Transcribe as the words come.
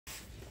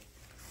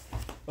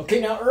Okay,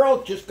 now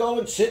Earl, just go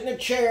and sit in a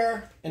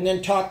chair and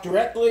then talk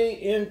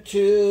directly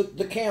into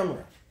the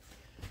camera.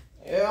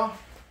 Yeah.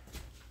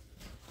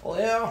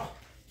 Well,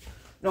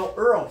 no,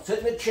 Earl, sit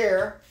in a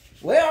chair.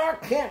 Well, I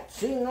can't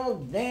see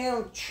no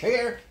damn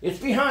chair. It's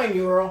behind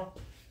you, Earl.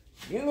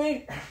 You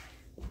mean?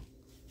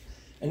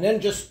 And then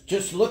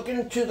just look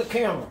into the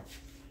camera.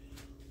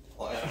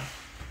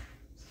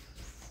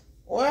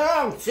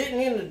 Well, I'm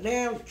sitting in the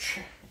damn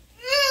chair.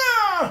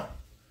 Yeah.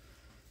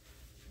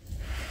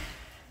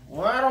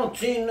 Well, I don't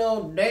see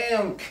no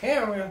damn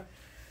camera.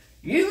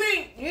 You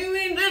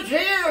mean this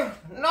here?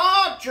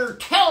 Not your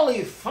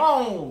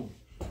telephone.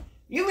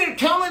 You mean to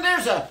tell me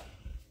there's a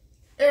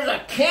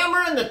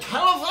camera in the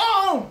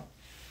telephone?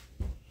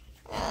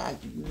 Ah,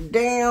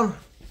 damn.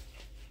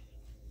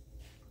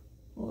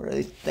 What do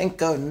they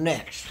think of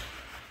next?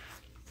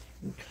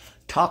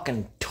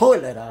 Talking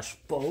toilet, I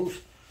suppose.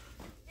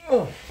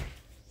 So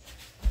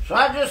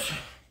I just...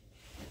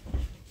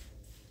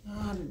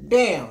 Oh,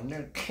 damn,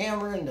 there's a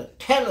camera in the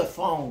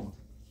telephone.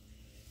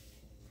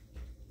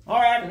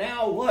 All right,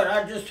 now what?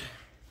 I just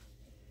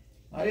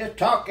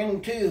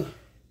talking to...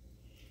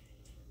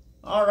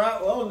 All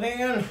right, well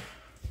then...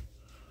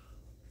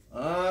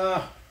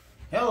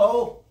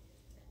 hello.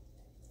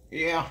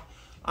 Yeah,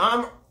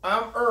 I'm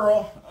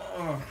Earl.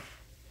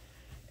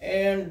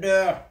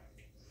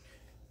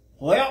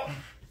 Well,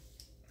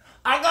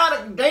 I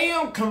got a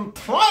damn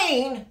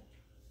complaint.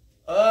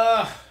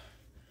 'Cause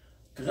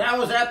I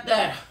was at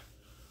that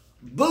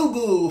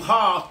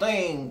boo-boo-ha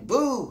thing.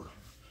 Boo-ha-boo-ha.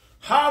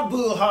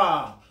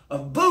 A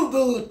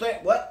boo-boo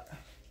thing. What?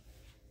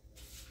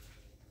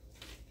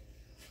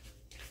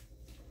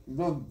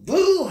 The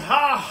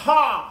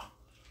boo-ha-ha.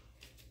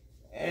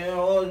 And there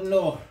was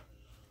no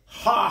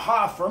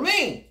ha-ha for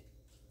me.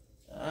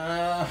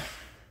 I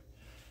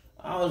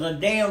was a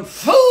damn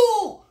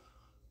fool.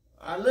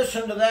 I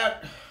listened to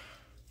that.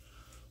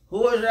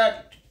 Who was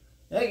that?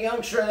 That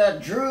youngster,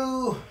 that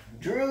Drew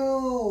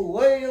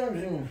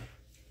Williams, and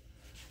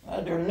I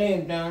had their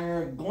name down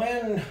here.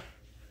 Glenn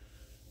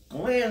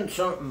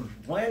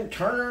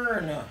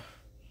Turner,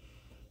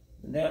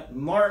 and that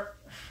Mark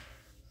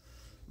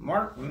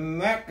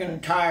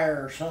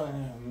McIntyre or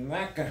something.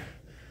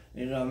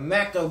 He's a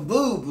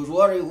Macaboob is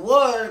what he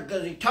was,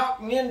 because he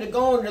talked me into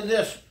going to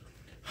this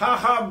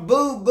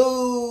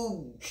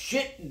ha-ha-boo-boo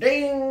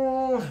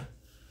shit-ding,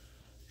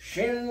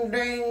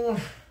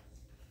 shin-ding,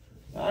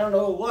 I don't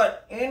know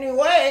what.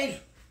 Anyways,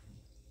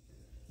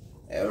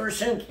 ever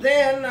since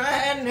then, I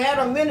hadn't had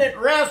a minute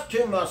rest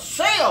to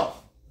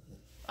myself.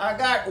 I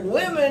got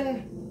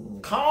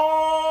women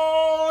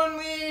calling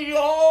me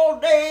all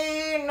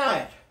day and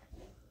night.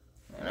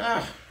 And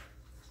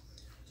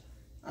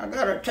I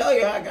gotta tell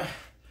you,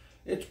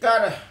 it's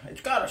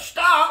gotta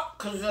stop,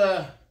 'cause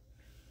I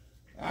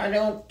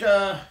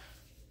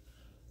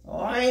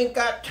ain't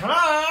got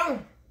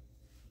time.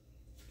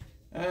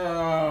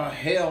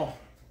 Hell.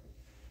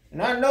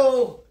 And I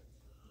know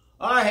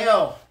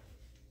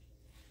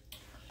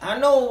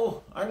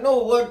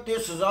what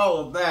this is all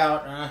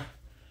about.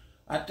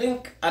 I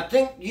think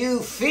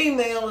you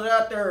females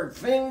out there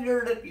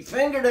fingered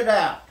it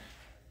out.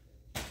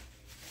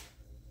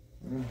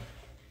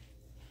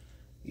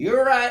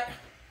 You're right.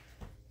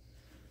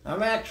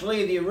 I'm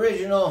actually the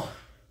original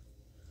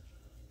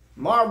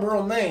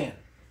Marlboro Man.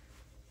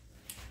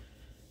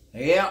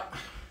 Yep.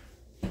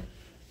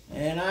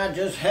 And I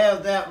just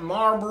have that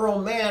Marlboro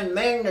Man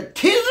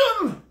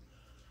magnetism,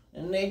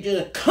 and they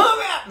just come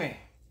at me.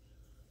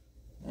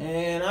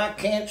 And I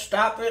can't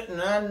stop it,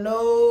 and I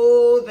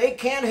know they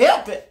can't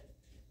help it.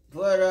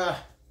 But,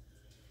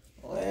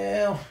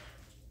 well,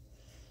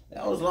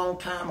 that was a long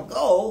time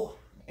ago.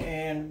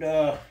 And,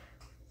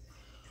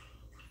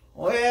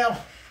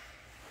 well,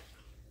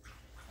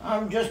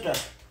 I'm just a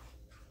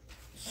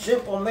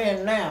simple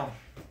man now.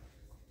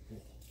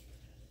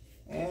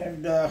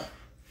 And,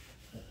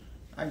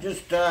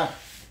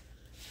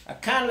 I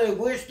kind of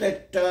wish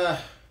that the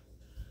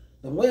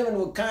women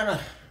would kind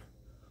of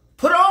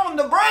put on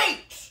the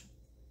brakes.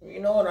 You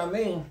know what I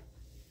mean?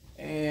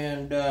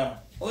 And,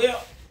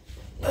 well,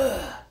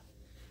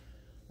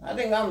 I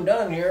think I'm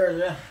done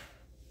here.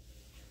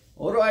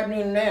 What do I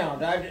do now?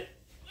 Do I just...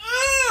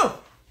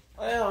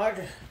 Well, I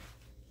just...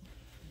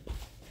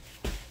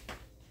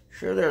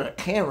 Sure there's a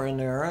camera in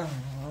there, huh?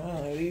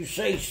 Well, you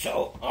say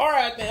so. All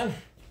right, then.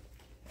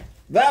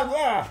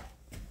 Bye-bye.